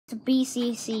It's a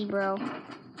BCC, bro.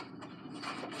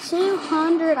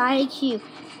 200 IQ.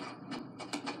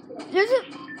 There's a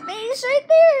base right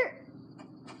there.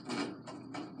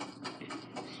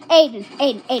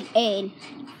 Aiden.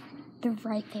 They're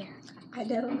right there. I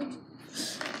know.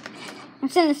 I'm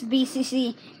sending this to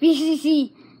BCC.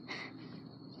 BCC.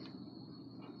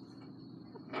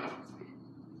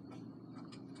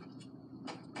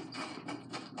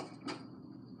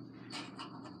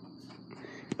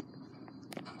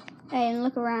 Aiden,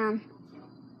 look around.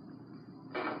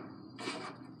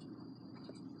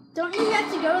 Don't you have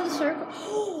to go to the circle?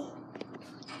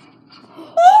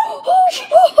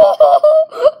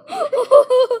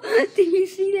 Did you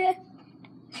see that?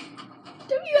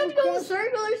 Don't you have to go to the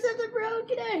circle or something, bro?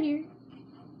 Get out of here.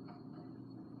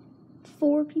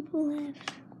 4 people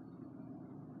left.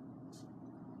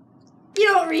 You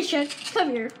know what, Risha? Come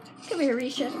here. Come here,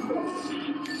 Risha.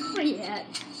 Where you at?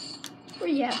 Where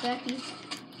you at, Becky?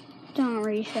 Don't,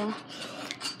 Risha.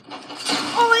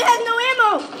 Oh, it has no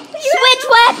ammo! Switch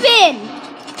weapon!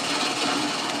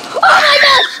 Oh my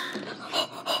gosh!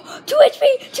 2 HP!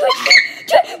 2 HP!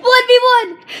 1v1!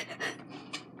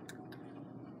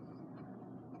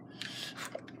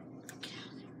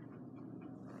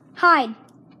 Hide.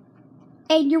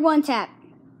 Aiden, you're 1 tap.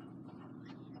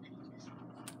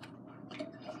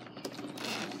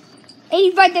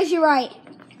 Aiden, right there to your right.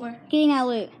 Where? Getting that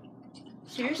loot.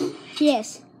 Serious?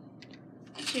 Yes.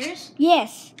 Serious?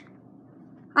 Yes.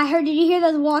 I heard, did you hear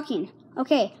those walking?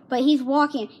 Okay, but he's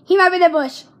walking. He might be in that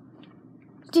bush.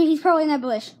 Dude, he's probably in that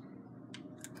bush.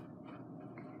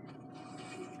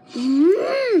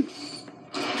 Oh,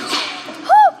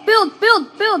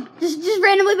 build. Just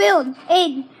randomly build.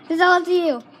 Aiden, it's all up to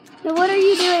you. Now, what are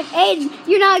you doing? Aiden,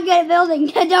 you're not good at building.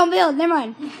 Don't build. Never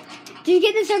mind. Just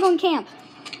get in the circle and camp.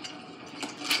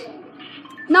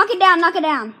 Knock it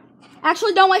down.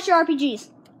 Actually, don't waste your RPGs.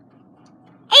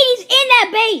 Aiden's in that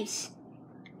base.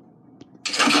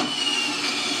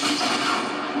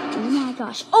 Oh my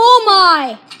gosh. Oh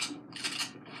my!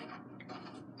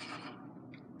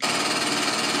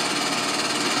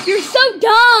 You're so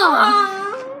dumb!